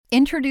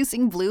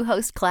Introducing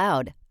Bluehost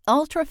Cloud,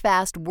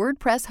 ultra-fast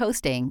WordPress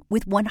hosting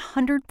with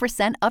 100%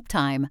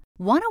 uptime.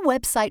 Want a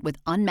website with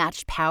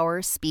unmatched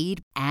power,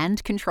 speed,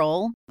 and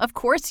control? Of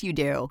course you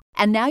do.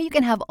 And now you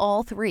can have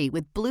all three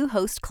with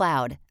Bluehost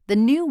Cloud, the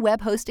new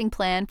web hosting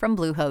plan from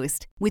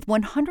Bluehost. With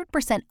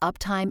 100%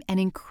 uptime and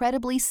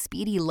incredibly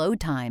speedy load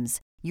times,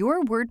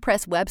 your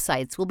WordPress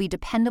websites will be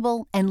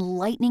dependable and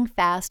lightning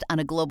fast on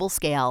a global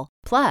scale.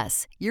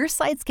 Plus, your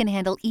sites can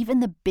handle even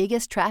the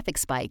biggest traffic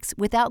spikes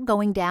without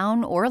going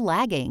down or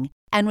lagging.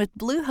 And with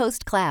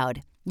Bluehost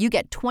Cloud, you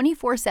get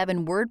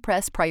 24/7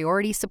 WordPress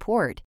priority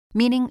support,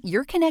 meaning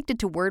you're connected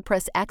to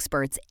WordPress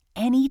experts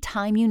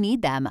anytime you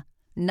need them.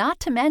 Not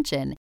to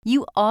mention,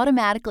 you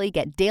automatically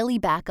get daily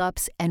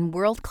backups and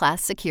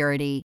world-class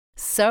security.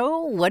 So,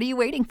 what are you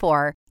waiting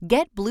for?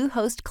 Get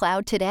Bluehost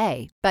Cloud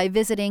today by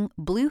visiting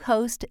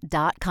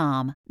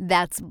Bluehost.com.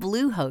 That's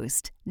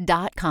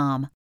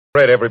Bluehost.com.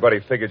 Right, everybody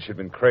figured she'd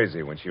been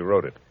crazy when she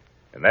wrote it,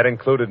 and that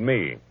included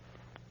me.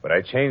 But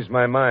I changed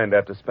my mind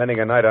after spending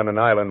a night on an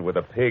island with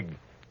a pig,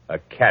 a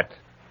cat,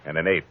 and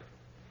an ape.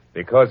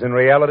 Because in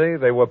reality,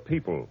 they were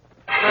people.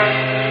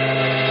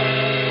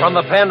 From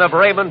the pen of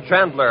Raymond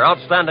Chandler,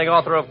 outstanding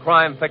author of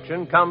crime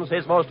fiction, comes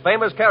his most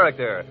famous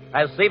character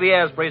as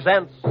CBS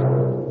presents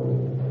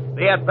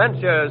The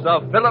Adventures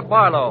of Philip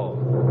Marlowe.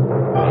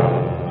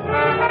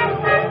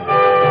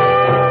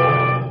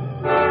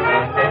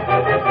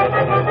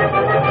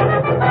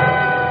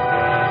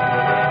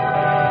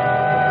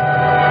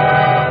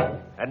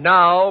 And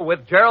now,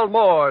 with Gerald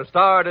Moore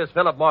starred as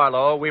Philip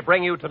Marlowe, we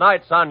bring you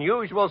tonight's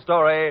unusual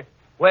story,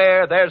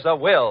 Where There's a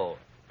Will.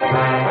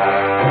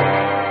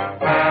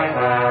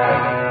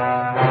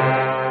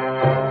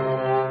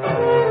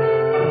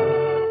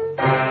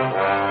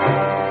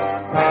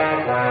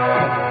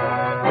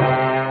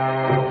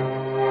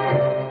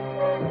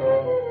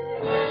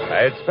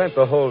 I had spent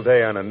the whole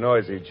day on a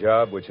noisy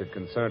job which had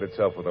concerned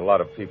itself with a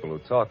lot of people who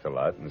talked a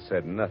lot and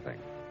said nothing.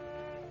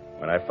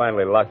 When I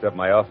finally locked up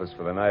my office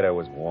for the night, I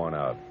was worn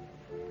out.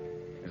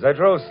 As I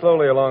drove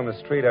slowly along the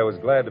street, I was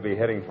glad to be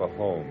heading for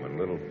home and a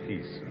little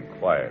peace and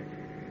quiet.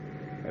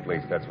 At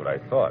least that's what I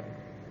thought.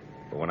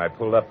 But when I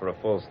pulled up for a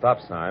full stop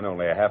sign,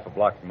 only a half a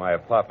block from my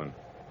apartment,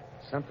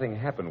 something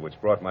happened which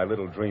brought my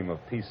little dream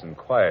of peace and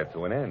quiet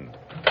to an end.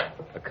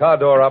 The car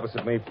door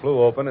opposite me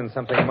flew open, and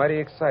something mighty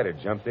excited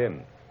jumped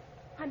in.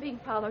 I'm being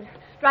followed.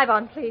 Drive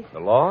on, please. The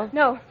law?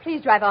 No,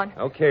 please drive on.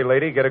 Okay,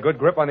 lady, get a good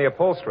grip on the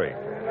upholstery.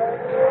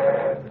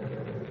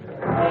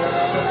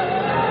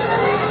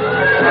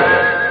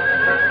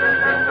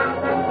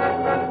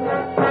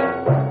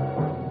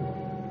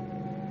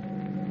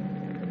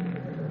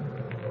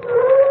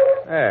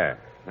 There,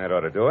 that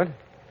ought to do it.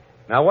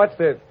 Now, what's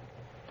the...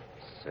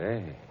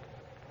 Say,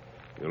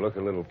 you look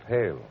a little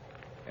pale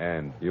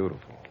and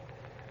beautiful.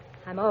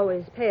 I'm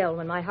always pale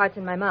when my heart's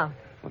in my mouth.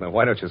 Well, then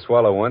why don't you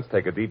swallow once,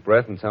 take a deep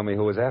breath, and tell me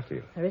who was after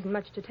you? There isn't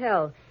much to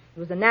tell.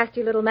 He was a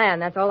nasty little man,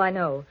 that's all I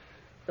know.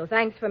 So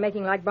thanks for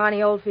making like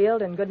Barney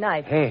Oldfield, and good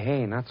night.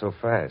 Hey, not so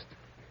fast.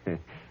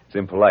 It's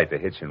impolite to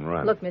hitch and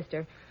run. Look,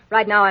 mister,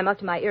 right now I'm up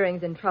to my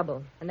earrings in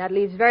trouble, and that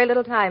leaves very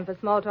little time for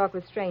small talk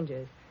with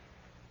strangers.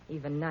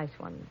 Even nice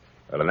ones.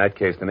 Well, in that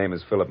case, the name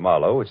is Philip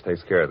Marlowe, which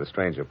takes care of the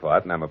stranger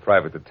part, and I'm a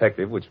private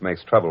detective, which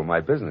makes trouble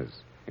my business.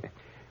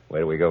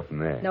 Where do we go from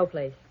there? No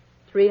place.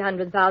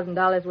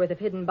 $300,000 worth of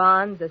hidden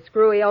bonds, a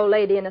screwy old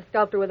lady, and a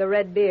sculptor with a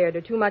red beard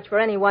are too much for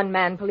any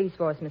one-man police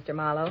force, Mr.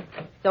 Marlowe.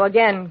 So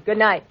again, good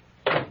night.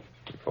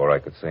 Before I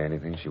could say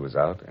anything, she was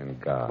out and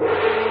gone.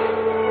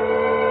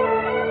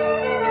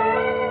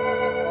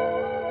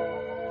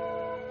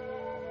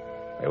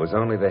 There was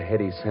only the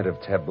heady scent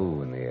of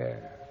taboo in the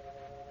air,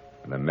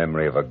 and the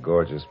memory of a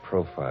gorgeous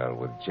profile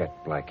with jet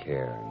black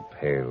hair and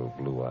pale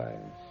blue eyes.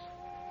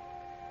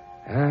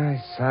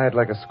 I sighed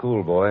like a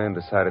schoolboy and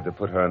decided to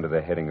put her under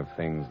the heading of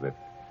things that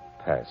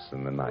pass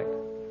in the night.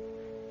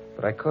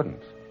 But I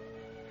couldn't.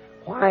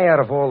 Why, out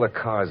of all the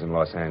cars in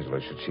Los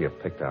Angeles, should she have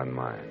picked on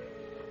mine?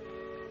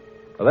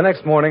 Well, the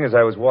next morning, as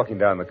I was walking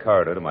down the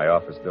corridor to my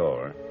office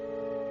door,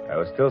 I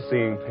was still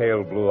seeing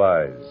pale blue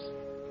eyes.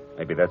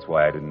 Maybe that's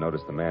why I didn't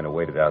notice the man who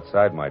waited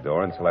outside my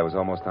door until I was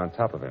almost on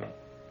top of him.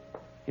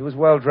 He was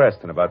well-dressed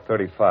and about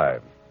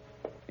 35.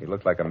 He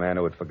looked like a man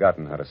who had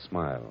forgotten how to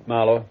smile.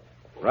 Marlowe.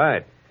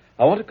 Right.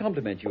 I want to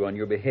compliment you on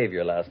your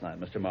behavior last night,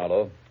 Mr.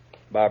 Marlowe.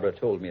 Barbara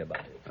told me about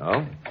it.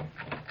 Oh?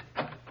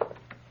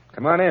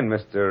 Come on in,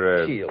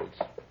 Mr. Shields.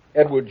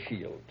 Edward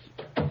Shields.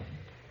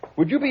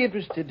 Would you be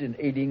interested in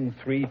aiding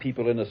 3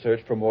 people in a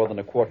search for more than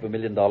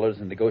 $250,000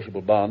 in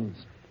negotiable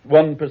bonds?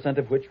 1%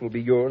 of which will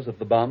be yours if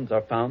the bonds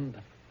are found?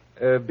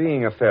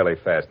 Being a fairly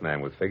fast man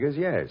with figures,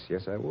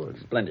 yes, I would.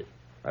 Splendid.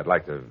 I'd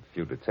like a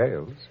few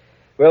details.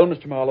 Well,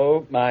 Mr.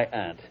 Marlowe, my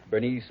aunt,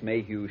 Bernice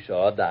Mayhew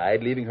Shaw,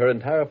 died, leaving her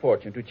entire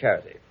fortune to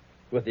charity,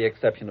 with the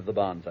exception of the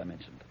bonds I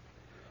mentioned.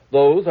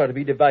 Those are to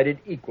be divided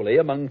equally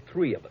among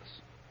 3 of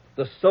us,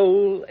 the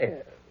sole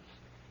heirs,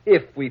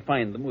 if we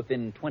find them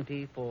within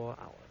 24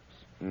 hours.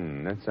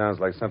 That sounds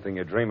like something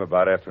you dream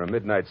about after a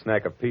midnight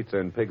snack of pizza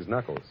and pig's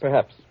knuckles.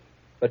 Perhaps.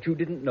 But you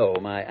didn't know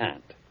my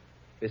aunt.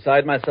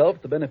 Beside myself,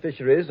 the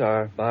beneficiaries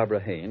are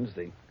Barbara Haynes,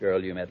 the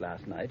girl you met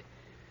last night.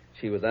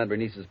 She was Aunt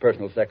Bernice's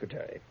personal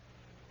secretary.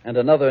 And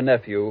another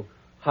nephew,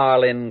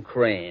 Harlan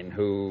Crane,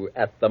 who,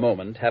 at the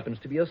moment, happens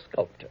to be a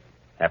sculptor.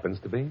 Happens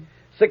to be?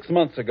 6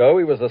 months ago,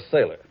 he was a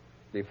sailor.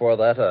 Before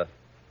that, a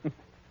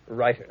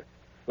writer,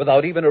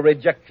 without even a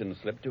rejection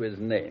slip to his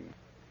name.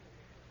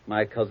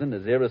 My cousin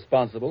is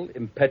irresponsible,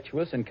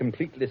 impetuous, and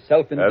completely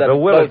self-indulgent. The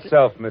will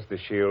itself, Mr.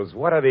 Shields,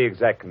 what are the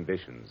exact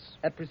conditions?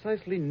 At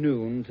precisely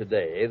noon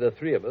today, the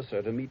three of us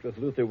are to meet with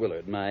Luther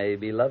Willard, my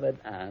beloved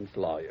aunt's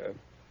lawyer,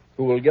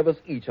 who will give us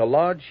each a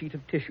large sheet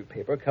of tissue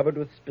paper covered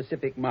with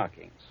specific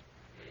markings.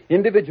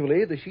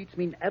 Individually, the sheets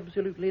mean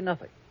absolutely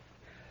nothing.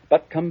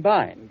 But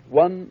combined,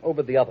 one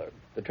over the other,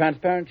 the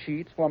transparent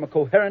sheets form a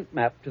coherent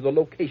map to the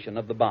location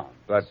of the bond.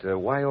 But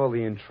why all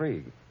the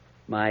intrigue?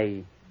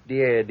 My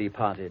dear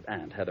departed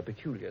aunt had a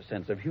peculiar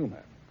sense of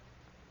humor.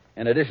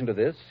 In addition to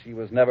this, she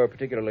was never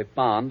particularly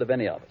fond of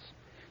any of us.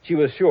 She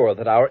was sure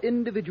that our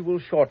individual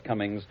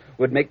shortcomings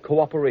would make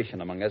cooperation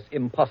among us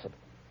impossible,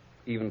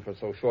 even for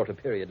so short a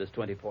period as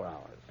 24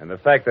 hours. And the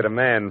fact that a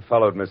man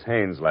followed Miss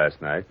Haynes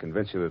last night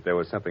convinced you that there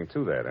was something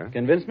to that, huh?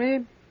 Convinced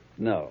me?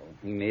 No.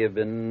 He may have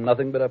been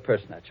nothing but a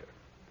personature.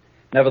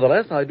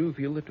 Nevertheless, I do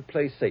feel that to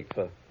play safe,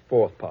 a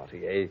fourth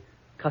party, a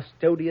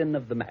custodian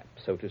of the map,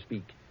 so to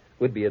speak,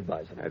 would be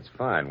advisable. That's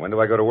fine. When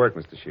do I go to work,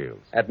 Mr.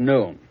 Shields? At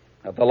noon,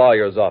 at the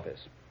lawyer's office.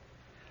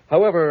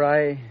 However,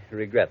 I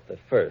regret that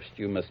first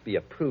you must be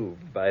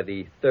approved by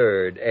the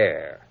third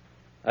heir.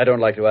 I don't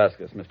like to ask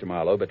this, Mr.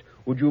 Marlowe, but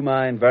would you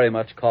mind very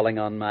much calling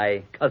on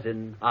my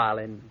cousin,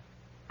 Harlan,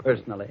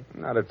 personally?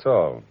 Not at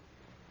all.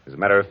 As a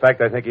matter of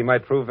fact, I think he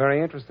might prove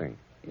very interesting.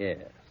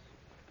 Yes.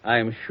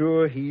 I'm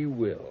sure he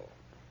will.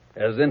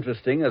 As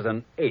interesting as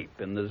an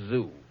ape in the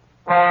zoo.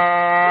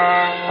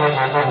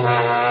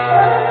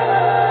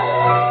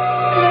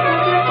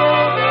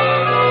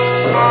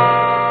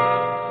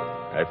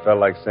 I felt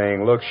like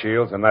saying, look,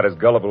 Shields, I'm not as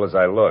gullible as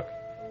I look.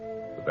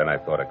 But then I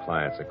thought a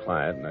client's a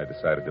client, and I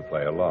decided to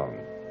play along.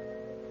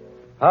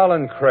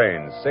 Harlan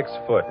Crane, 6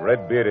 foot,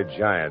 red-bearded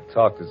giant,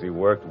 talked as he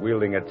worked,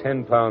 wielding a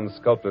 10-pound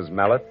sculptor's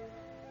mallet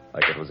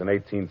like it was an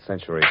 18th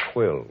century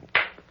quill.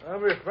 I'll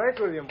be frank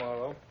with you,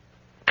 Marlowe.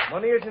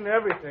 Money isn't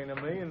everything to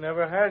me and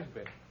never has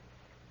been.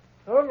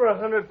 Over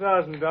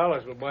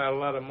 $100,000 will buy a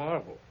lot of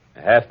marble.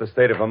 Half the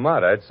state of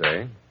Vermont, I'd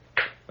say.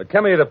 But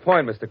come to the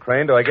point, Mr.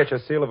 Crane. Do I get your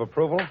seal of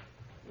approval?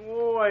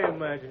 Oh, I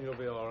imagine you'll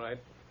be all right.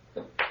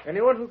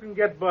 Anyone who can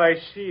get by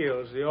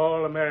Shields, the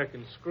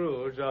all-American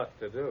Scrooge, ought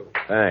to do.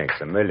 Thanks,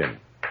 a million.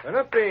 I'm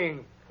not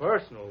being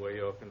personal where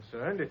you're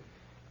concerned.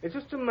 It's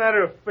just a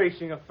matter of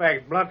facing a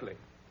fact bluntly.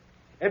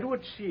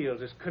 Edward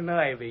Shields is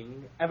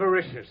conniving,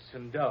 avaricious,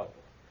 and dull.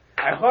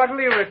 I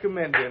heartily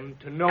recommend him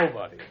to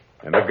nobody.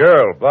 And the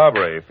girl,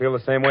 Barbara, you feel the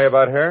same way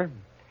about her?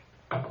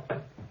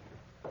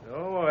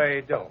 No,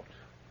 I don't.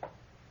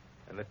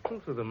 And the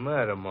truth of the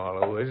matter,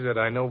 Marlowe, is that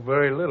I know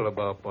very little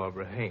about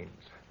Barbara Haynes.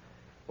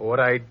 But what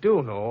I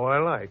do know, I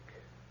like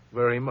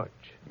very much.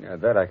 Yeah,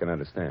 that I can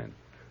understand.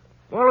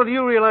 Marlowe, do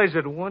you realize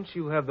that once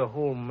you have the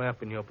whole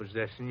map in your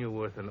possession, you're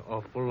worth an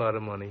awful lot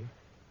of money?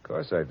 Of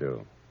course I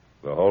do.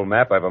 The whole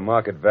map, I have a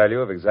market value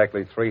of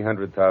exactly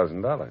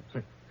 $300,000.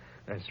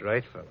 That's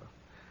right, fellow.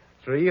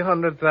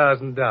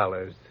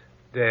 $300,000,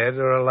 dead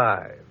or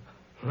alive.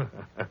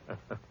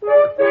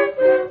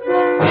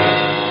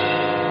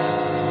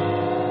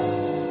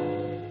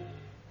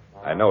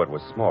 I know it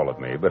was small of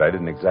me, but I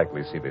didn't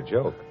exactly see the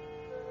joke.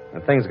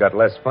 And things got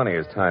less funny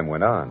as time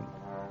went on.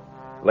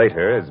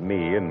 Later, as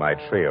me and my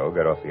trio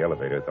got off the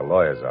elevator at the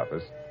lawyer's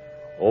office,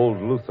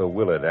 old Luther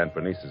Willard, Aunt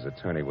Bernice's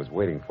attorney, was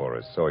waiting for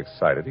us, so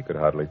excited he could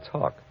hardly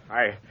talk.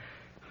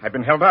 I've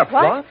been held up.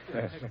 What?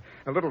 Yes,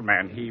 a little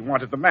man. He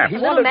wanted the map.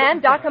 Little man,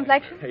 dark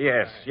complexion?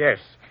 Yes.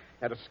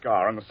 Had a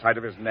scar on the side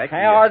of his neck.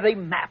 Are the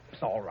maps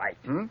all right?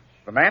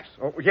 The maps?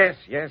 Oh, yes,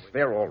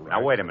 they're all right.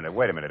 Now, wait a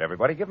minute,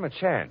 everybody. Give him a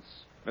chance.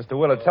 Mr.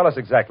 Willard, tell us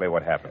exactly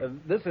what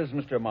happened. This is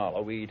Mr.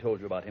 Marlowe. We told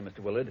you about him,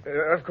 Mr. Willard.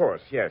 Of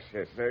course, yes.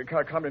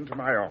 Come into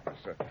my office.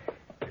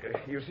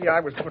 You see, I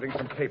was putting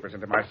some papers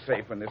into my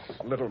safe when this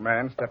little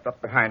man stepped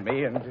up behind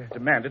me and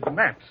demanded the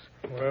maps.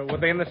 Were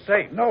they in the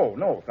safe?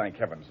 No, thank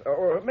heavens.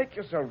 Make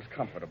yourselves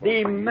comfortable.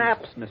 The please.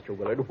 maps, Mr.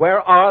 Willard,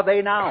 where are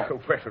they now?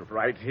 Well,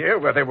 right here,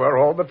 where they were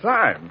all the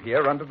time.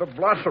 Here under the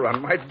blotter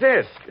on my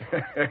desk.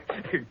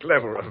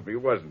 Clever of me,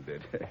 wasn't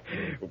it?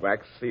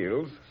 Wax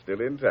seals,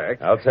 still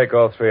intact. I'll take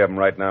all 3 of them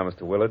right now,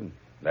 Mr. Willard.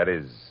 That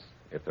is,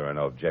 if there are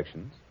no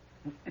objections.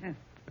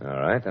 All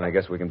right, then I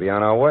guess we can be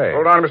on our way.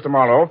 Hold on, Mr.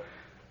 Marlowe.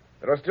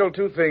 There are still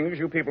 2 things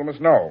you people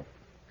must know.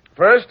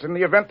 First, in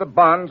the event the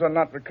bonds are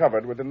not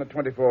recovered within the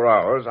 24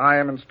 hours, I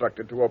am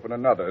instructed to open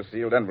another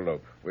sealed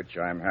envelope, which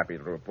I'm happy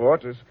to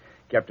report is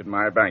kept in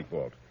my bank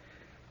vault.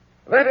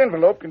 That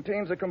envelope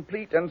contains a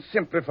complete and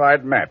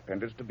simplified map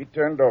and is to be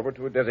turned over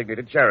to a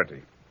designated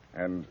charity.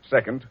 And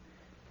second,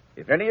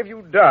 if any of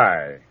you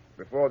die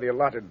before the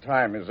allotted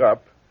time is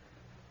up,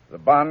 the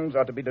bonds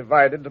are to be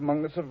divided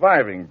among the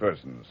surviving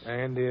persons.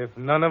 And if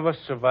none of us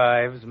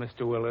survives,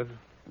 Mr. Willard?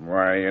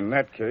 Why, in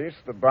that case,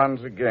 the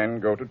bonds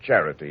again go to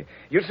charity.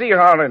 You see,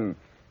 Harlan,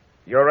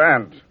 Your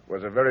aunt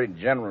was a very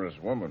generous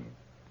woman.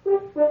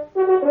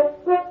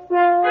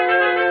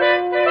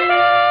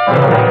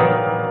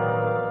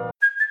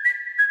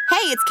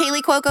 Hey, it's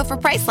Kaylee Cuoco for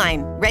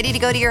Priceline. Ready to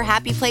go to your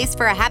happy place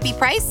for a happy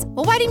price?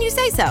 Well, why didn't you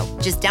say so?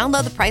 Just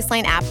download the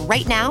Priceline app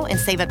right now and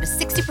save up to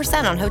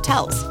 60% on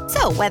hotels.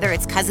 So whether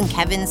it's Cousin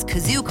Kevin's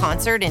Kazoo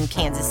Concert in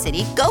Kansas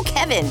City, go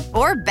Kevin,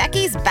 or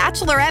Becky's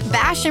Bachelorette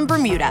Bash in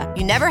Bermuda,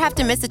 you never have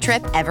to miss a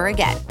trip ever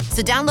again.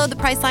 So download the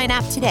Priceline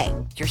app today.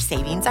 Your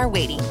savings are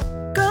waiting.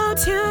 Go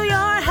to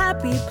your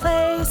happy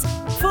place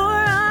for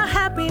a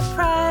happy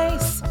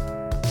price.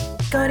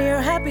 Go to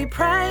your happy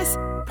price,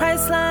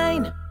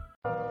 Priceline.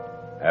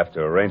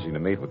 After arranging to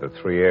meet with the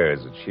three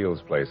heirs at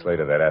Shields' place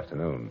later that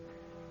afternoon,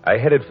 I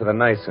headed for the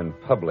nice and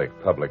public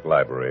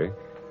library,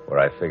 where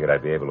I figured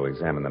I'd be able to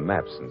examine the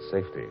maps in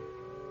safety.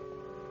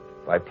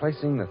 By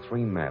placing the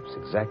three maps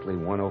exactly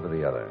one over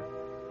the other,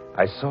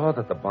 I saw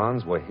that the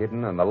bonds were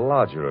hidden on the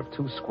larger of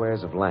two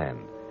squares of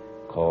land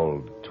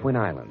called Twin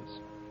Islands,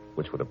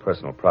 which were the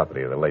personal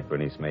property of the late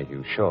Bernice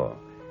Mayhew Shaw,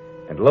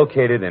 and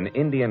located in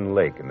Indian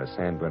Lake in the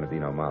San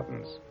Bernardino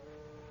Mountains.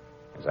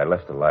 As I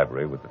left the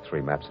library with the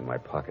three maps in my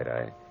pocket,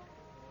 I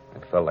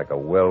felt like a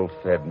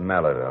well-fed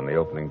mallard on the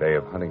opening day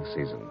of hunting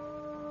season.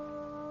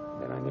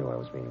 Then I knew I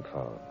was being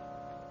followed.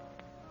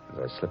 As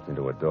I slipped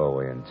into a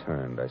doorway and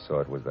turned, I saw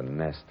it was the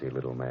nasty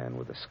little man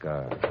with the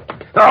scar.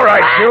 All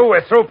right, you,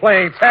 we're through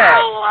playing tag.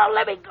 Oh,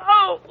 let me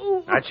go.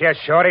 Ooh. Not yet,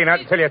 Shorty.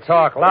 Not until you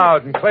talk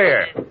loud and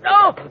clear.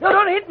 No,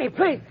 don't hit me,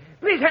 please.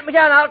 Please hit me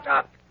down.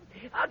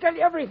 I'll tell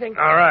you everything.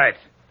 All right.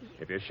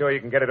 If you're sure you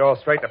can get it all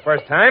straight the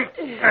first time.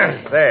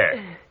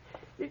 There.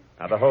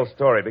 Now, the whole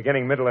story,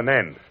 beginning, middle, and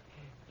end.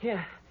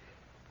 Yeah,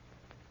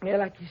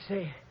 like you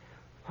say.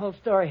 Whole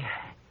story.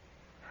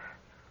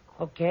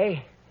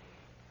 Okay.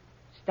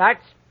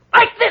 Starts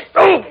like this.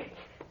 Oh!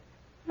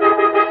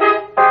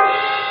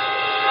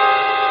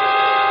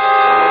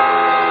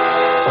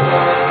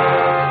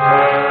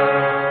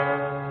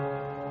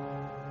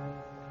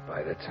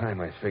 By the time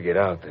I figured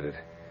out that it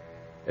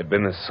had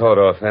been the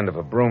sawed-off end of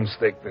a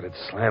broomstick that had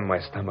slammed my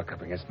stomach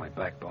up against my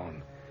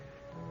backbone,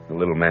 the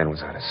little man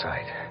was out of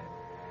sight.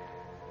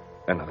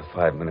 Another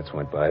 5 minutes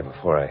went by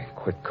before I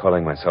quit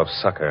calling myself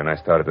sucker and I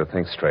started to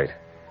think straight.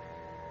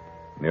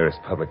 The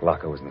nearest public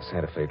locker was in the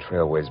Santa Fe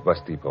Trailways bus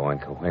depot in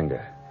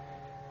Cahuenga.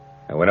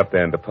 I went up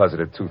there and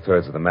deposited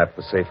 2/3 of the map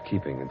for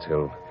safekeeping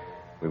until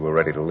we were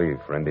ready to leave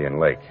for Indian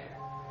Lake.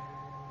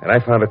 And I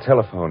found a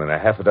telephone, and a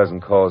half a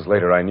dozen calls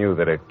later I knew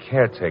that a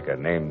caretaker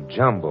named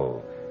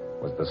Jumbo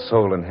was the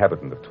sole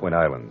inhabitant of Twin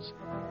Islands,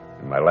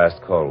 and my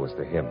last call was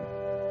to him.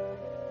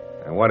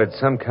 I wanted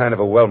some kind of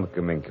a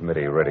welcoming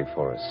committee ready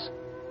for us.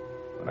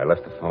 When I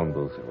left the phone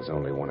booth, it was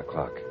only 1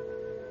 o'clock.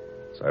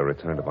 So I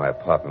returned to my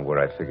apartment where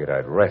I figured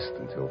I'd rest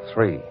until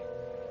 3,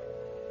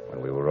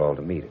 when we were all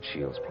to meet at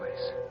Shields'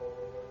 place.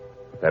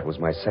 But that was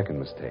my second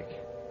mistake.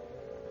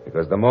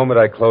 Because the moment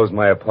I closed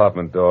my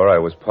apartment door, I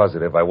was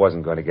positive I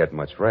wasn't going to get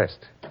much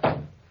rest.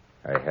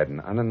 I had an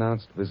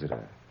unannounced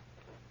visitor.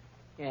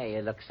 Yeah,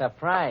 you look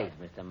surprised,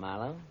 Mr.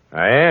 Marlowe.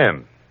 I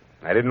am.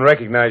 I didn't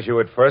recognize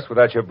you at first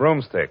without your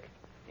broomstick.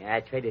 Yeah,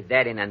 I traded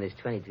that in on this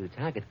 .22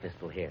 target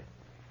pistol here.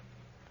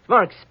 It's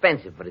more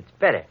expensive, but it's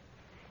better.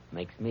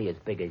 Makes me as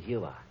big as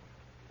you are.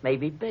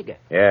 Maybe bigger.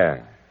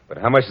 Yeah, but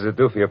how much does it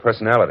do for your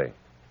personality?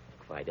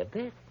 Quite a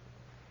bit.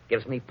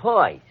 Gives me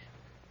poise,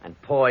 and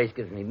poise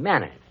gives me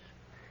manners.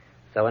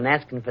 So in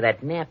asking for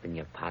that nap in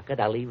your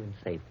pocket, I'll even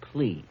say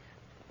please.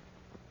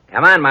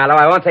 Come on, Marlowe.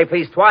 I won't say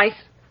please twice.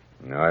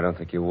 No, I don't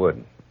think you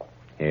would.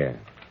 Here.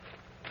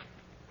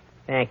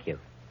 Thank you.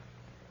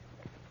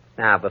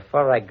 Now,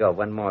 before I go,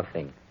 one more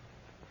thing.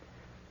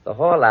 The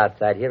hall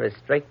outside here is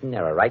straight and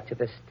narrow, right to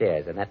the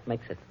stairs, and that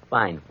makes it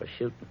fine for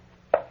shooting.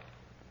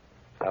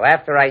 So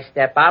after I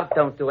step out,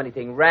 don't do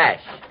anything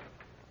rash.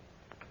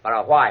 For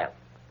a while.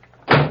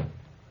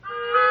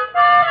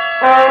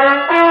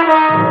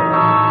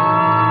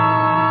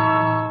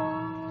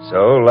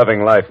 So,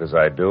 loving life as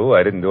I do,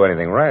 I didn't do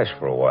anything rash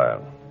for a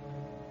while.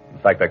 In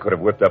fact, I could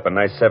have whipped up a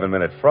nice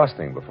 7-minute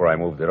frosting before I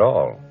moved at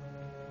all.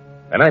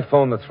 Then I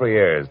phoned the three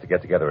heirs to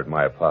get together at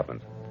my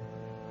apartment.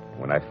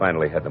 When I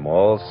finally had them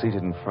all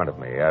seated in front of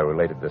me, I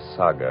related the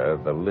saga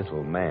of the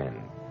little man,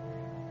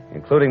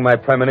 including my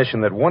premonition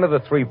that one of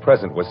the three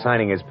present was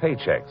signing his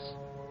paychecks.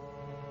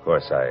 Of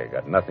course, I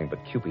got nothing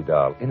but Cupid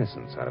doll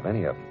innocence out of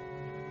any of them.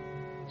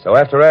 So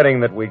after adding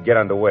that we'd get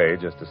underway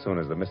just as soon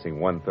as the missing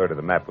 1/3 of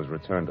the map was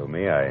returned to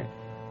me, I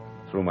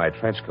threw my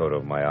trench coat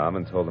over my arm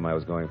and told them I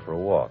was going for a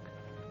walk.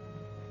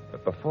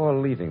 But before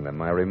leaving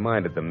them, I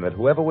reminded them that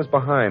whoever was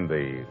behind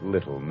the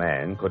little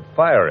man could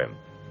fire him,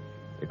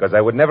 because I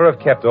would never have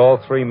kept all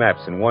three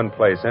maps in one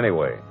place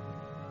anyway,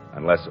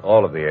 unless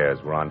all of the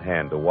heirs were on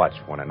hand to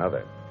watch one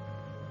another.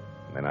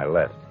 And then I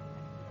left.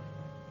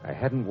 I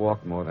hadn't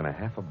walked more than a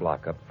half a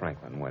block up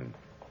Franklin when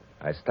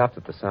I stopped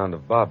at the sound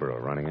of Barbara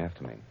running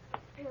after me.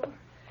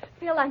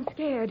 Phil, I'm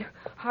scared.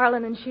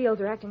 Harlan and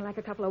Shields are acting like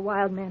a couple of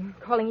wild men,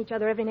 calling each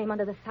other every name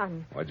under the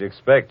sun. What'd you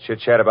expect?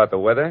 Chit-chat about the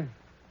weather?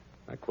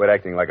 I quit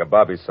acting like a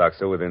bobby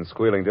soxer within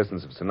squealing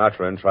distance of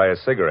Sinatra and try a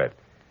cigarette.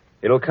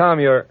 It'll calm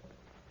your...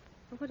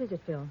 What is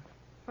it, Phil?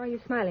 Why are you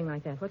smiling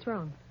like that? What's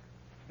wrong?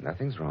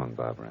 Nothing's wrong,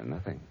 Barbara.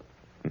 Nothing.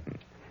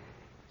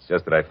 It's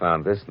just that I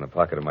found this in the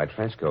pocket of my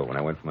trench coat when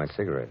I went for my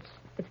cigarettes.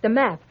 It's the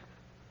map.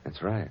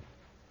 That's right.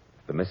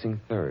 The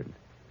missing third.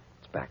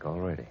 It's back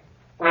already.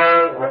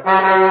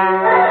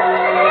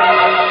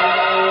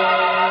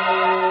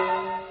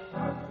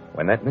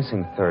 When that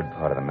missing third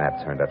part of the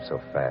map turned up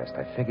so fast,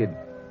 I figured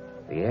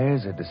the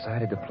heirs had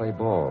decided to play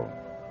ball.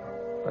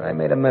 But I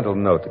made a mental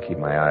note to keep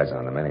my eyes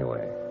on them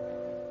anyway.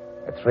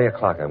 At 3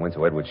 o'clock, I went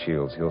to Edward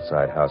Shields'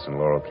 hillside house in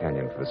Laurel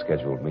Canyon for the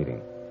scheduled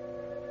meeting.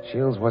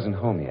 Shields wasn't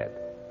home yet,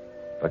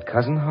 but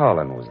Cousin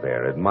Harlan was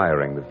there,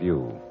 admiring the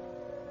view.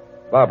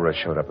 Barbara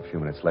showed up a few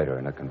minutes later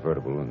in a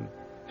convertible, and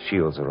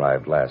Shields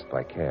arrived last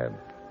by cab.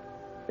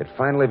 It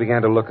finally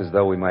began to look as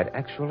though we might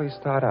actually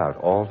start out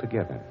all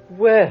together.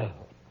 Well,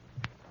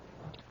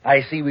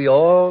 I see we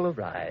all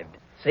arrived,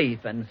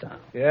 safe and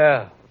sound.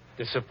 Yeah.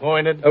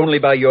 Disappointed? Only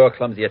by your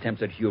clumsy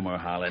attempts at humor,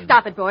 Harlan.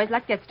 Stop it, boys.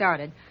 Let's get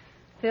started.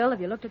 Phil,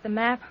 have you looked at the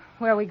map?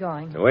 Where are we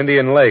going? To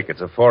Indian Lake.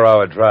 It's a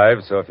 4-hour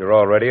drive, so if you're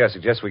all ready, I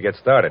suggest we get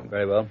started.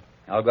 Very well.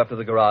 I'll go up to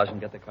the garage and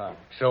get the car.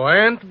 So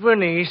Aunt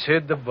Bernice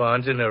hid the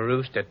bonds in a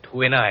roost at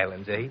Twin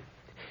Islands, eh?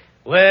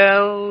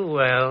 Well,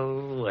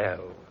 well,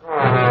 well.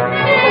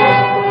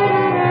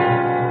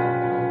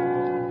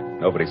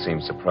 Nobody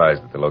seemed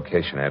surprised at the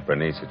location Aunt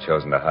Bernice had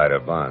chosen to hide her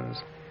bonds.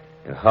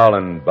 And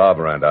Harlan,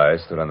 Barbara, and I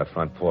stood on the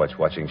front porch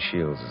watching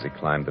Shields as he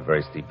climbed the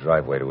very steep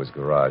driveway to his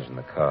garage in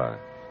the car.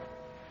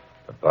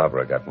 But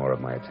Barbara got more of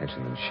my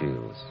attention than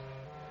Shields.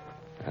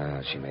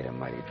 She made a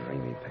mighty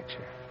dreamy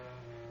picture.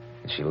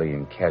 And she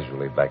leaned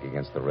casually back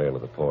against the rail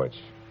of the porch.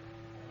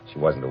 She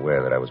wasn't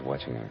aware that I was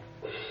watching her.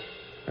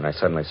 And I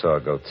suddenly saw her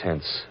go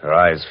tense, her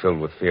eyes filled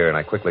with fear, and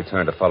I quickly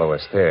turned to follow her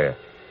stare.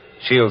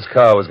 Shields'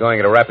 car was going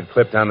at a rapid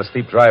clip down the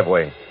steep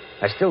driveway.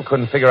 I still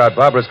couldn't figure out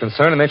Barbara's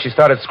concern, and then she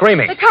started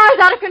screaming. The car's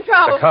out of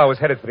control. The car was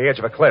headed for the edge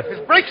of a cliff. His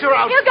brakes are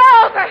out. You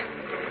go over.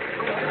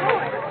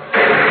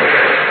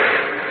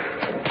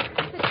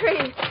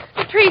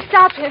 The tree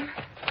stopped him.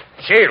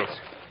 Shields,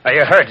 are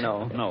you hurt?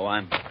 No,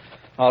 I'm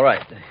all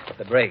right.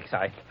 The brakes,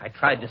 I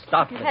tried to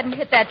stop You them. hadn't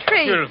hit that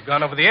tree. Should have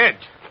gone over the edge.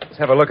 Let's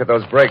have a look at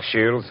those brakes,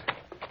 Shields.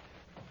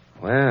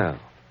 Well,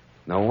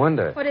 no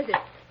wonder. What is it?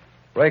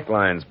 Brake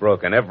line's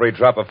broken. Every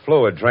drop of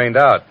fluid drained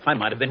out. I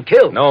might have been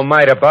killed. No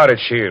might about it,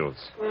 Shields.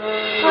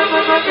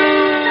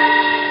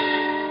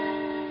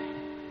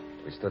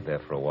 We stood there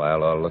for a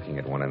while, all looking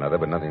at one another,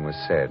 but nothing was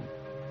said.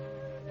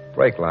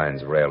 Brake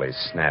lines rarely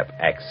snap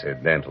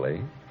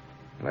accidentally.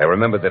 And I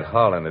remembered that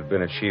Harlan had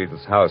been at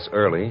Shields' house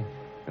early,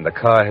 and the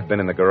car had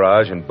been in the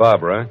garage, and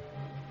Barbara...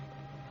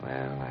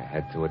 Well, I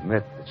had to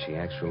admit that she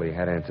actually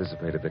had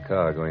anticipated the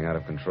car going out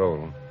of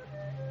control.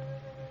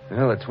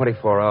 Well, the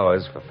 24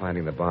 hours for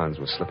finding the bonds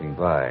were slipping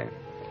by,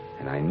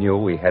 and I knew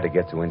we had to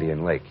get to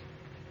Indian Lake.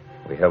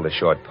 We held a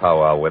short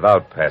powwow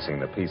without passing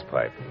the peace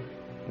pipe,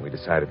 and we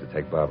decided to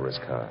take Barbara's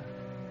car.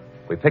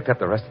 We picked up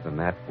the rest of the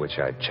map, which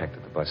I'd checked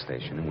at the bus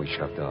station, and we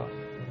shoved off.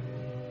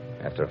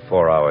 After a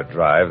 4-hour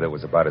drive that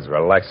was about as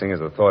relaxing as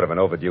the thought of an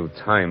overdue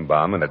time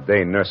bomb in a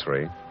day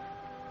nursery,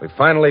 we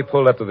finally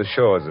pulled up to the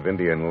shores of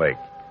Indian Lake.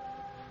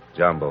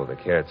 Jumbo, the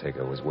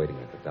caretaker, was waiting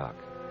at the dock.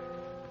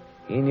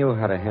 He knew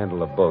how to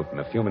handle a boat,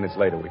 and a few minutes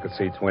later we could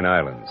see Twin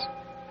Islands.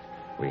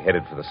 We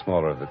headed for the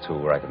smaller of the two,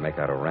 where I could make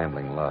out a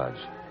rambling lodge.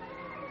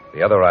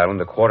 The other island,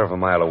 a quarter of a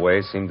mile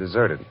away, seemed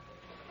deserted.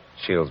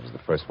 Shields was the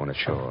first one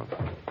ashore.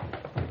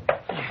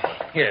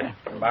 Here,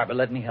 Barbara,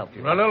 let me help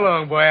you. Run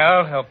along, boy.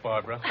 I'll help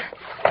Barbara.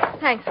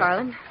 Thanks,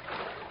 Harlan.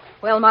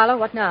 Well, Marlowe,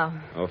 what now?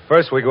 Well,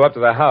 first we go up to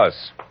the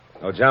house.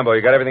 Oh, Jumbo,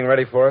 you got everything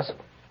ready for us?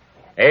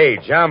 Hey,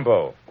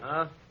 Jumbo.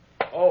 Huh?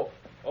 Oh,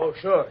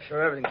 sure.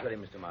 Everything's ready,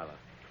 Mr. Marlowe.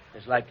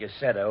 Just like you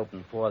said, I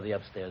opened 4 of the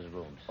upstairs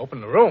rooms. Open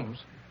the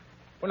rooms?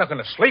 We're not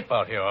going to sleep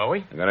out here, are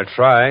we? I'm going to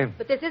try.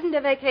 But this isn't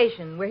a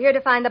vacation. We're here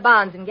to find the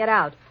bonds and get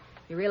out.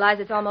 You realize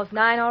it's almost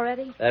 9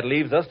 already? That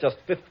leaves us just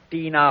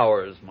 15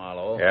 hours,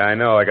 Marlowe. Yeah, I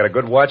know. I got a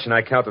good watch, and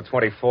I count to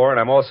 24, and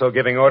I'm also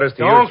giving orders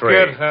to you Don't three.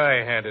 get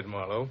high-handed,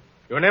 Marlowe.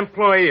 You're an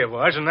employee of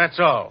ours, and that's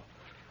all.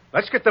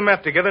 Let's get the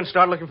map together and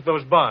start looking for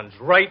those bonds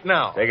right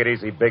now. Take it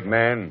easy, big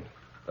man.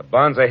 The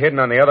bonds are hidden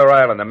on the other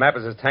island. The map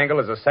is as tangled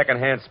as a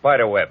second-hand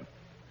spider web.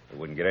 We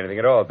wouldn't get anything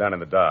at all down in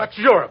the dark. That's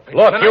your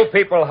opinion. Look, you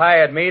people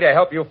hired me to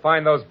help you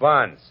find those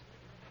bonds.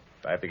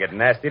 If I have to get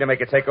nasty to make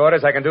you take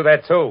orders, I can do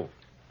that, too.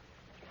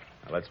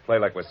 Now, let's play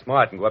like we're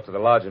smart and go up to the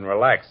lodge and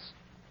relax.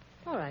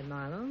 All right,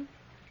 Marlowe.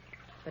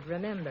 But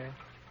remember,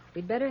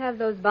 we'd better have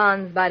those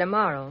bonds by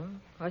tomorrow,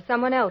 or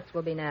someone else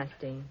will be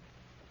nasty.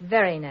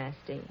 Very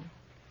nasty.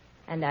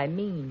 And I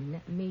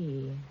mean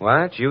me.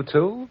 What? You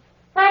too?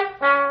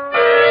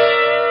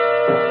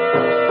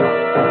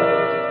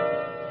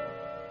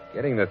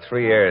 Getting the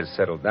 3 heirs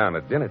settled down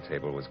at dinner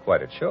table was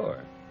quite a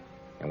chore.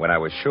 And when I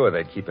was sure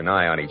they'd keep an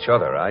eye on each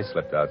other, I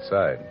slipped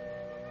outside.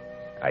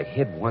 I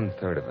hid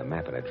 1/3 of the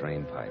map in a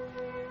drain pipe.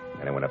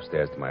 Then I went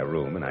upstairs to my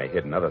room, and I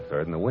hid another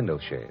third in the window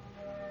shade.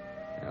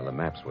 Now, the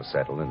maps were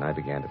settled, and I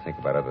began to think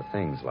about other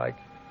things, like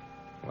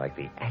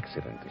the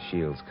accident to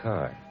Shields'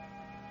 car.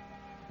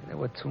 There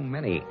were too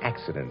many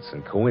accidents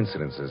and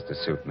coincidences to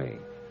suit me.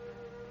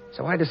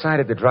 So I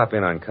decided to drop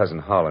in on Cousin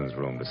Holland's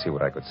room to see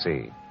what I could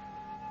see.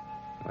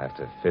 Well,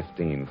 after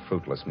 15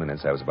 fruitless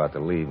minutes, I was about to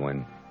leave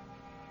when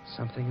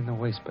something in the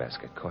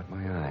wastebasket caught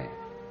my eye.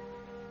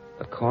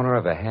 The corner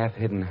of a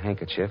half-hidden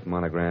handkerchief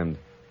monogrammed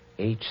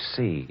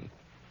H.C.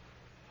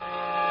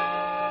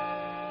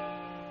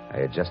 I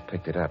had just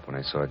picked it up when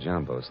I saw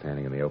Jumbo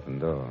standing in the open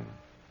door.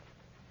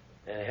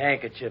 A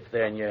handkerchief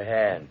there in your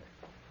hand.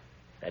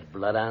 That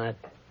blood on it?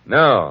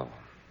 No.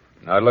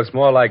 No, it looks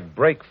more like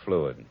brake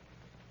fluid.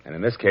 And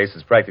in this case,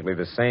 it's practically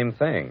the same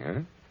thing, huh?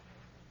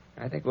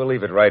 I think we'll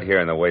leave it right here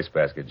in the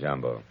wastebasket,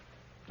 Jumbo.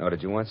 Oh,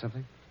 did you want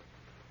something?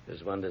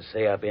 Just wanted to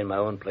say I'll be in my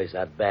own place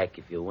out back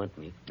if you want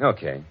me.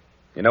 Okay.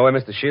 You know where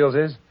Mr. Shields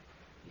is?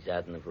 He's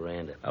out in the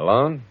veranda.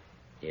 Alone?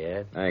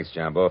 Yeah? Thanks,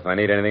 Jumbo. If I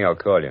need anything, I'll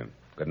call you.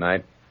 Good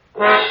night.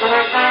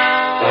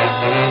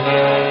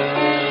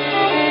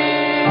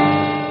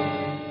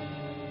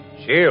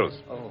 Shields.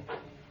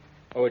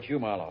 Oh, it's you,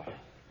 Marlowe.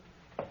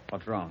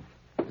 What's wrong?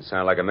 You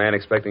sound like a man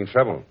expecting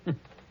trouble. I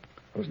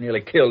was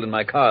nearly killed in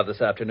my car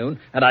this afternoon,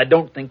 and I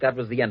don't think that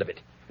was the end of it.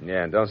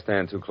 Yeah, and don't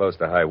stand too close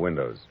to high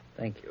windows.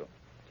 Thank you.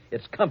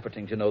 It's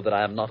comforting to know that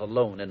I am not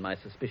alone in my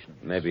suspicions.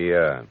 Maybe,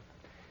 how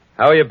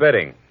are you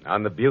betting?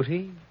 On the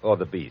beauty or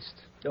the beast?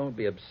 Don't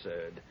be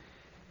absurd.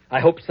 I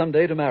hope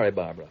someday to marry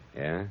Barbara.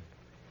 Yeah?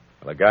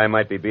 Well, a guy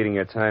might be beating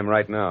your time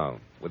right now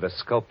with a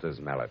sculptor's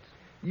mallet.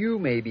 You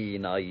may be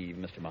naive,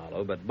 Mr.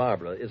 Marlowe, but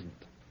Barbara isn't.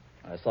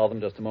 I saw them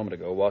just a moment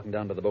ago walking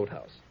down to the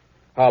boathouse.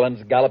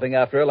 Harlan's galloping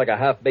after her like a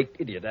half-baked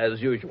idiot,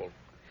 as usual.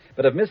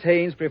 But if Miss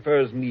Haynes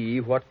prefers me,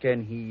 what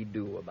can he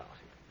do about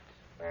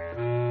it?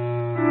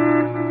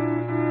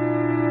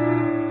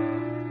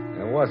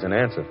 There was an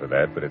answer for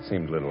that, but it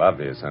seemed a little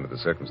obvious under the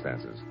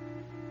circumstances.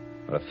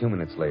 Well, a few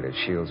minutes later,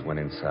 Shields went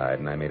inside,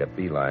 and I made a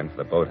beeline for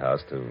the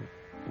boathouse to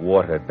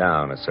water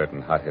down a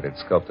certain hot-headed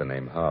sculptor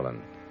named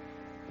Harlan.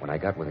 When I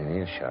got within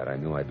earshot, I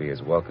knew I'd be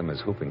as welcome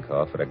as whooping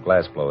cough at a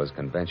glassblower's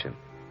convention.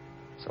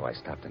 So I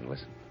stopped and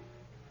listened.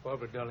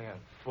 Barbara, darling,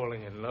 I'm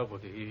falling in love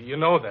with you. You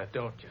know that,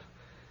 don't you?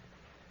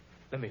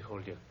 Let me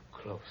hold you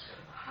close.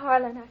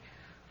 Harlan,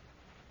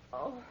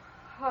 Oh,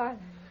 Harlan.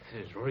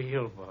 This is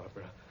real,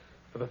 Barbara.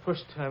 For the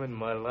first time in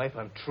my life,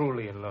 I'm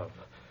truly in love.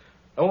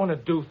 I want to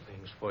do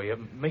things for you,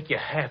 make you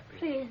happy.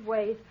 Please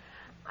wait.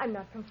 I'm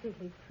not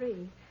completely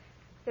free.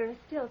 There are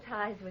still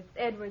ties with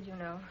Edward, you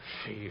know.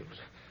 Shields.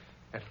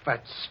 That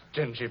fat,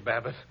 stingy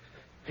Babbitt.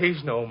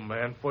 He's no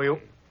man for you.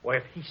 Why,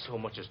 if he so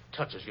much as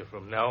touches you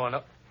from now on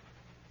up...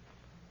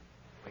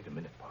 Wait a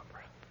minute,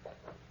 Barbara.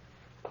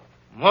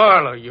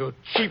 Marlowe, you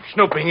cheap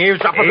snooping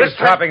eavesdropper. He's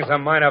dropping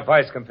some minor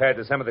vice compared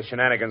to some of the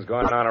shenanigans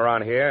going on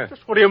around here.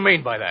 Just what do you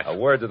mean by that? A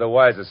word to the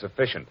wise is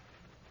sufficient.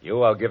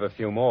 You, I'll give a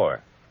few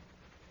more.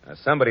 Now,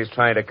 somebody's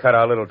trying to cut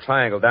our little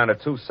triangle down to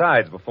two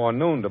sides before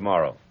noon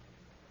tomorrow.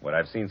 What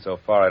I've seen so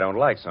far I don't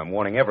like, so I'm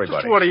warning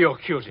everybody. Just what are you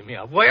accusing me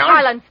of?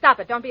 Harlan, stop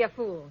it. Don't be a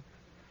fool.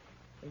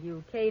 Will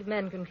you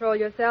cavemen control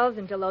yourselves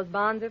until those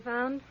bonds are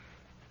found?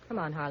 Come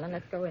on, Harlan,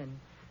 let's go in.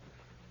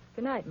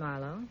 Good night,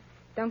 Marlowe.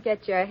 Don't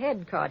get your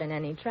head caught in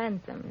any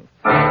transoms.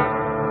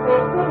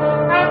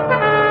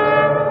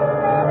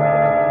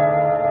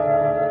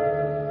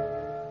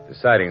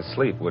 Deciding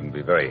sleep wouldn't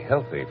be very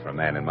healthy for a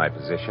man in my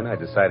position, I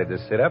decided to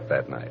sit up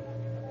that night.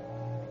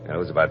 And it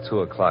was about 2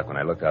 o'clock when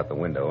I looked out the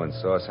window and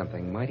saw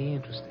something mighty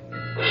interesting.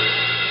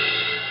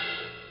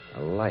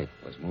 A light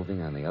was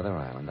moving on the other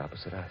island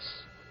opposite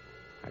us.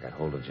 I got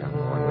hold of Jumbo,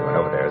 and we went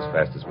over there as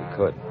fast as we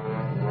could.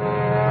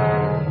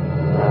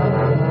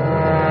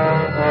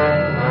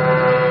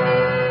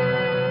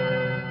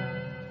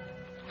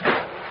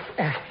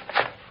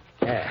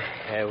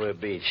 There we're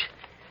beach.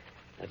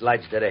 That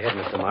light's dead ahead,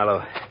 Mr.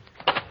 Marlowe.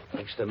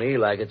 Looks to me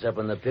like it's up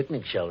on the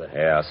picnic shelter.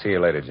 Yeah, I'll see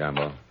you later,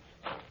 Jumbo.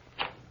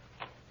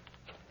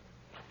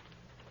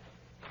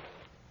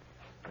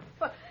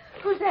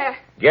 Who's there?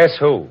 Guess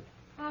who?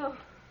 Oh,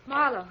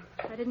 Marlowe.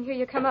 I didn't hear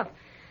you come up.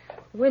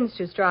 The wind's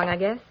too strong, I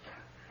guess.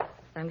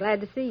 I'm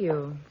glad to see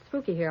you.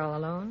 Spooky here all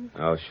alone.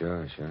 Oh,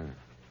 sure.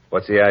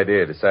 What's the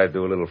idea? Decide to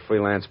do a little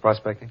freelance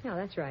prospecting? Yeah,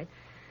 that's right.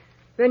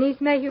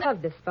 Bernice Mayhew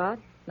loved this spot.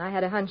 And I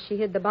had a hunch she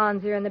hid the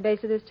bonds here in the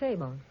base of this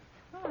table.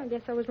 Oh, I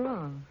guess I was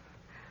wrong.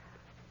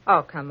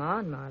 Oh, come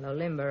on, Marlowe.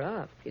 Limber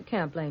up. You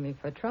can't blame me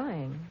for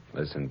trying.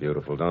 Listen,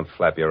 beautiful, don't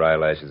flap your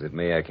eyelashes at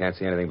me. I can't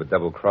see anything but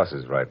double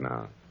crosses right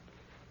now.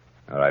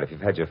 All right, if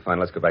you've had your fun,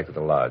 let's go back to the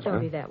lodge,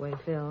 Don't be that way,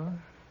 Phil.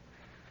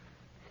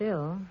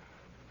 Phil,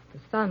 the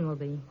sun will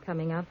be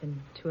coming up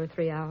in 2 or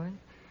 3 hours.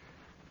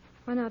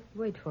 Why not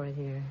wait for it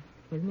here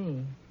with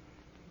me?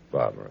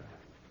 Barbara,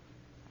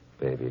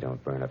 baby,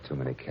 don't burn up too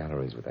many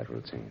calories with that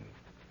routine.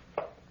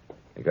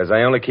 Because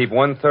I only keep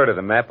 1/3 of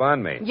the map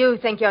on me. You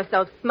think you're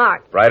so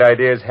smart. Bright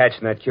ideas hatch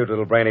in that cute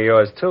little brain of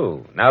yours,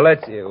 too. Now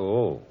let's...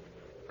 Oh,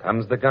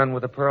 comes the gun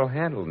with a pearl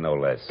handle, no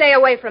less. Stay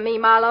away from me,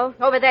 Marlowe.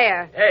 Over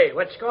there. Hey,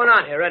 what's going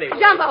on here, Eddie?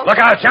 Jumbo! Look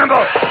out,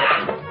 Jumbo!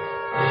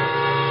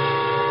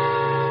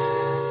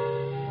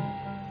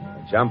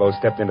 Jumbo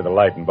stepped into the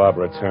light and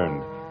Barbara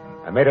turned.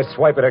 I made a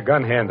swipe at her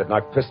gun hand that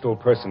knocked pistol,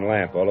 purse, and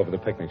lamp all over the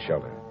picnic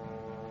shelter.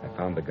 I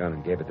found the gun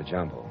and gave it to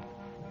Jumbo.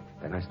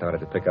 Then I started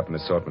to pick up an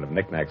assortment of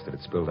knickknacks that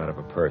had spilled out of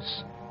a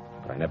purse.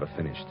 But I never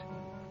finished,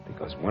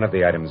 because one of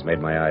the items made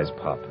my eyes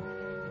pop.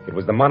 It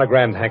was the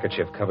monogrammed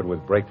handkerchief covered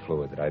with brake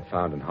fluid that I'd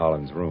found in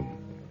Holland's room.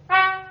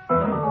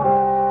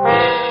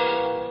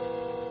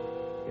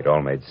 It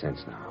all made sense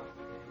now.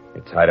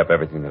 It tied up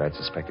everything that I'd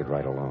suspected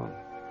right along.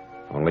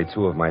 Only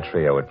two of my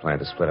trio had planned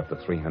to split up the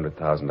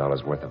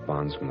 $300,000 worth of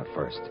bonds from the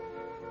first.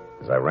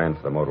 As I ran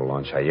for the motor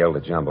launch, I yelled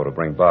at Jumbo to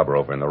bring Barbara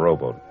over in the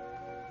rowboat.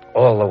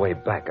 All the way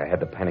back, I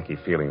had the panicky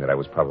feeling that I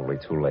was probably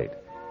too late.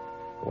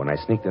 But when I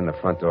sneaked in the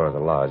front door of the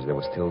lodge, there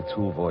were still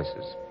two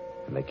voices,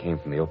 and they came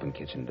from the open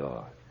kitchen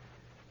door.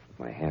 With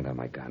my hand on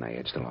my gun, I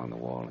edged along the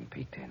wall and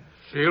peeked in.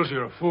 Shields,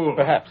 you're a fool.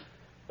 Perhaps.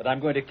 But I'm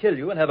going to kill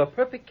you and have a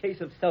perfect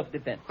case of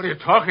self-defense. What are you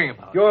talking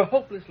about? Your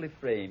hopelessly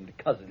framed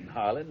cousin,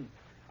 Harlan.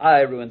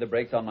 I ruined the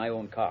brakes on my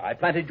own car. I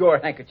planted your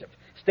handkerchief,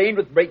 stained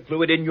with brake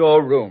fluid, in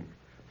your room.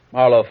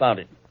 Marlowe found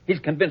it. He's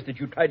convinced that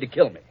you tried to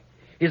kill me.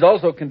 He's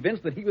also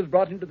convinced that he was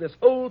brought into this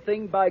whole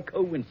thing by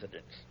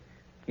coincidence.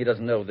 He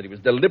doesn't know that he was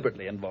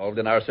deliberately involved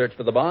in our search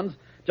for the bonds,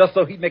 just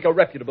so he'd make a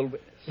reputable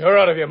witness. You're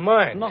out of your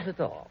mind. Not at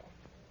all.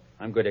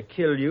 I'm going to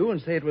kill you and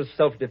say it was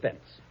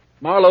self-defense.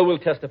 Marlowe will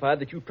testify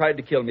that you tried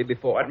to kill me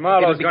before. What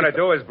Marlowe's going to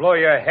do is blow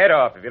your head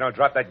off if you don't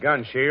drop that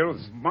gun,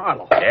 Shields.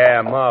 Marlowe?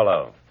 Yeah,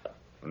 Marlowe.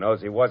 Who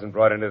knows he wasn't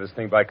brought into this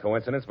thing by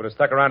coincidence, but has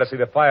stuck around to see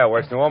the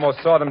fireworks and who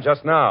almost saw them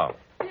just now.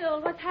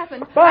 Bill, what's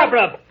happened?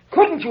 Barbara,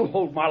 couldn't you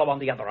hold Marlowe on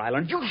the other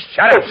island? You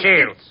Shut up,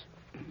 Shields!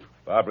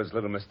 Barbara's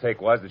little mistake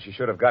was that she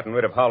should have gotten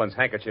rid of Holland's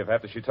handkerchief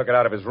after she took it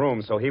out of his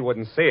room so he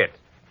wouldn't see it.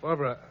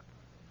 Barbara,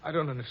 I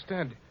don't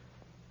understand.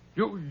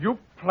 You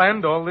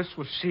planned all this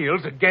with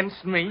Shields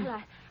against me?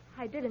 Well,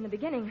 I did in the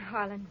beginning,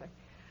 Harlan, but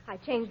I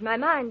changed my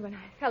mind when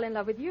I fell in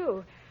love with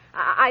you.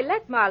 I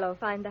let Marlowe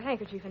find the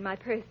handkerchief in my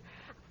purse.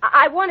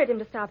 I wanted him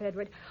to stop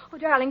Edward. Oh,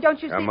 darling, don't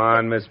you see... Come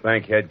on, Miss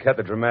Bankhead. Cut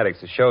the dramatics.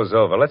 The show's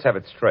over. Let's have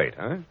it straight,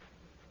 huh?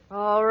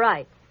 All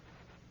right.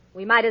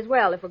 We might as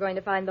well if we're going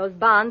to find those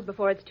bonds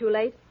before it's too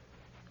late.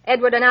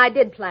 Edward and I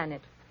did plan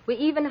it. We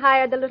even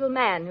hired the little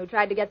man who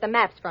tried to get the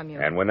maps from you.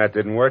 And when that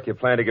didn't work, you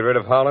planned to get rid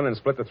of Holland and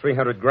split the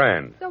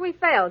 $300,000. So we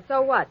failed.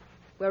 So what?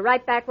 We're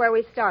right back where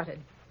we started.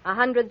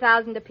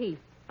 100,000 apiece.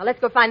 Now let's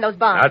go find those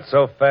bonds. Not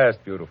so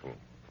fast, beautiful.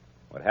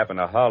 What happened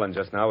to Holland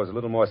just now was a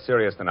little more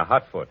serious than a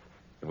hot foot.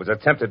 It was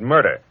attempted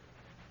murder.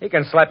 He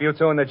can slap you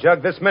two in the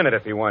jug this minute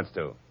if he wants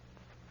to.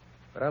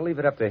 But I'll leave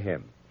it up to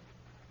him.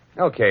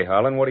 Okay,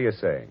 Holland, what do you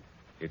say?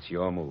 It's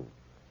your move.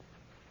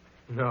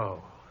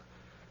 No.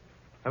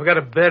 I've got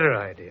a better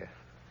idea.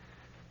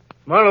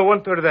 Marlowe,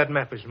 1/3 of that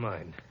map is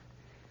mine.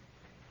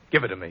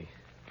 Give it to me.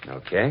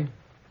 Okay.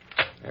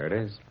 There it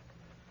is.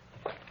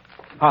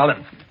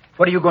 Harlan,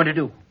 what are you going to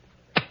do?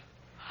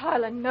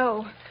 Harlan,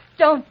 no.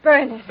 Don't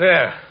burn it.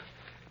 There.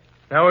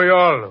 Now we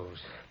all lose.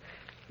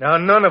 Now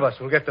none of us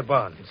will get the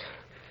bonds.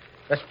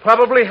 That's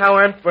probably how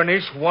Aunt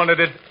Bernice wanted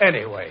it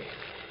anyway.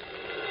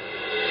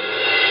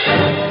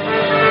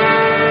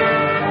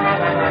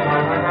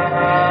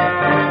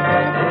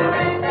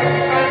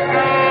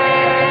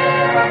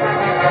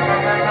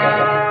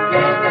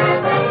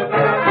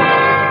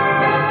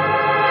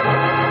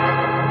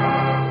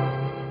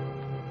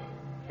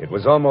 It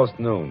was almost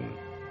noon.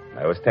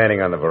 I was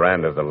standing on the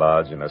veranda of the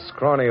lodge, and a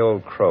scrawny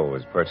old crow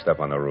was perched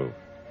up on the roof.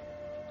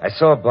 I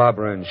saw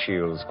Barbara and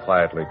Shields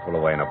quietly pull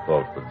away in a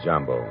boat with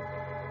Jumbo.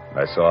 And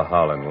I saw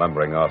Holland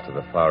lumbering off to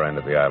the far end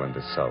of the island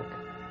to sulk.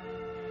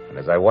 And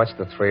as I watched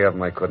the three of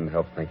them, I couldn't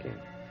help thinking.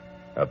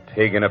 A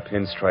pig in a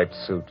pinstripe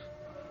suit,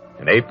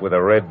 an ape with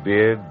a red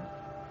beard,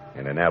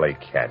 and an alley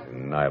cat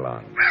in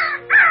nylon.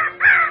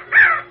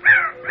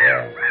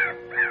 Yeah.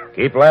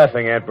 Keep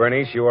laughing, Aunt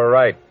Bernice. You were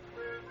right.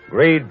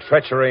 Greed,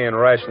 treachery, and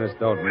rashness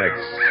don't mix,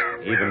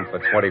 even for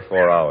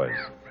 24 hours.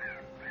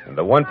 And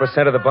the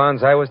 1% of the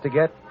bonds I was to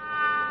get?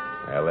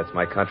 Well, that's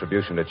my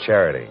contribution to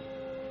charity.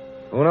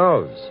 Who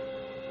knows?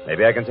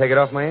 Maybe I can take it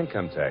off my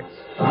income tax.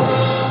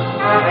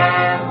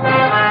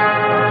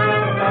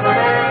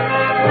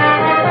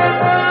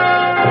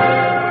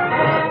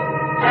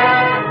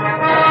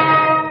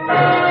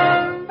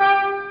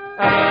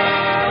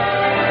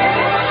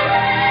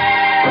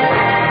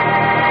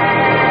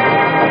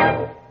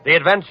 The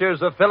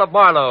Adventures of Philip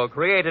Marlowe,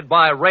 created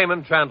by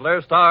Raymond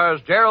Chandler, stars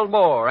Gerald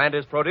Moore and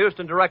is produced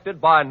and directed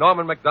by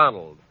Norman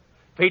MacDonald.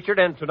 Featured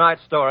in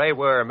tonight's story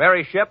were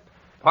Mary Shipp,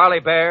 Parley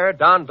Bear,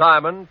 Don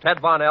Diamond, Ted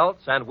Von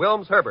Eltz, and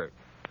Wilms Herbert.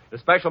 The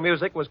special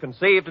music was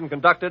conceived and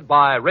conducted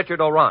by Richard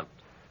Orant.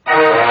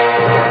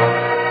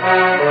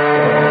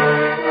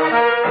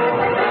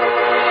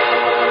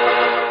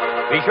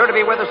 Be sure to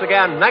be with us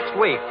again next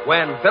week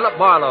when Philip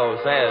Marlowe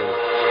says...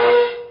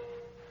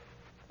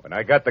 When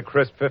I got the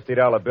crisp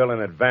 $50 bill in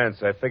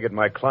advance, I figured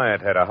my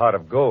client had a heart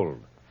of gold.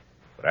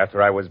 But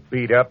after I was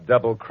beat up,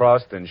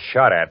 double-crossed, and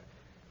shot at,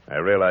 I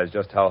realized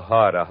just how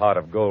hard a heart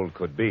of gold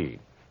could be.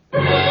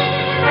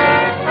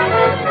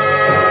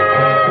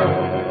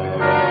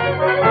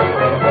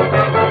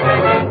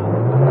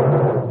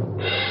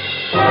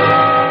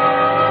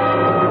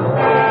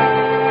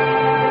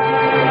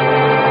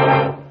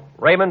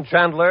 Raymond Raymond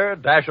Chandler,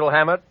 Dashiell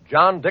Hammett,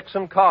 John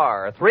Dixon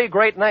Carr. 3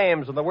 great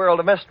names in the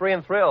world of mystery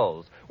and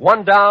thrills.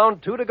 1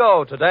 down, 2 to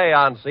go today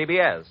on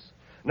CBS.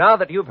 Now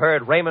that you've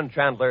heard Raymond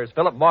Chandler's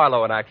Philip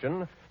Marlowe in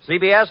action,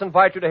 CBS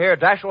invites you to hear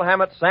Dashiell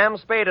Hammett's Sam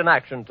Spade in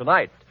action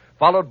tonight,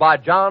 followed by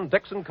John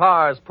Dixon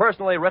Carr's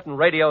personally written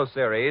radio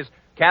series,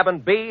 Cabin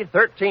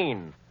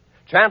B-13.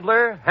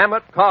 Chandler,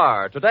 Hammett,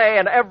 Carr, today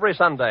and every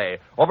Sunday,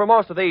 over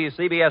most of these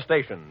CBS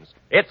stations.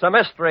 It's a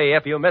mystery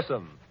if you miss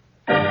them.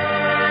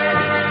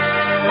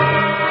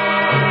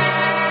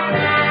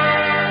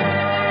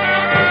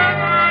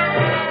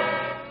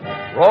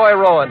 Roy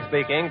Rowan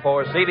speaking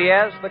for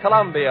CBS, the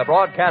Columbia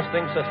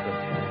Broadcasting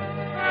System.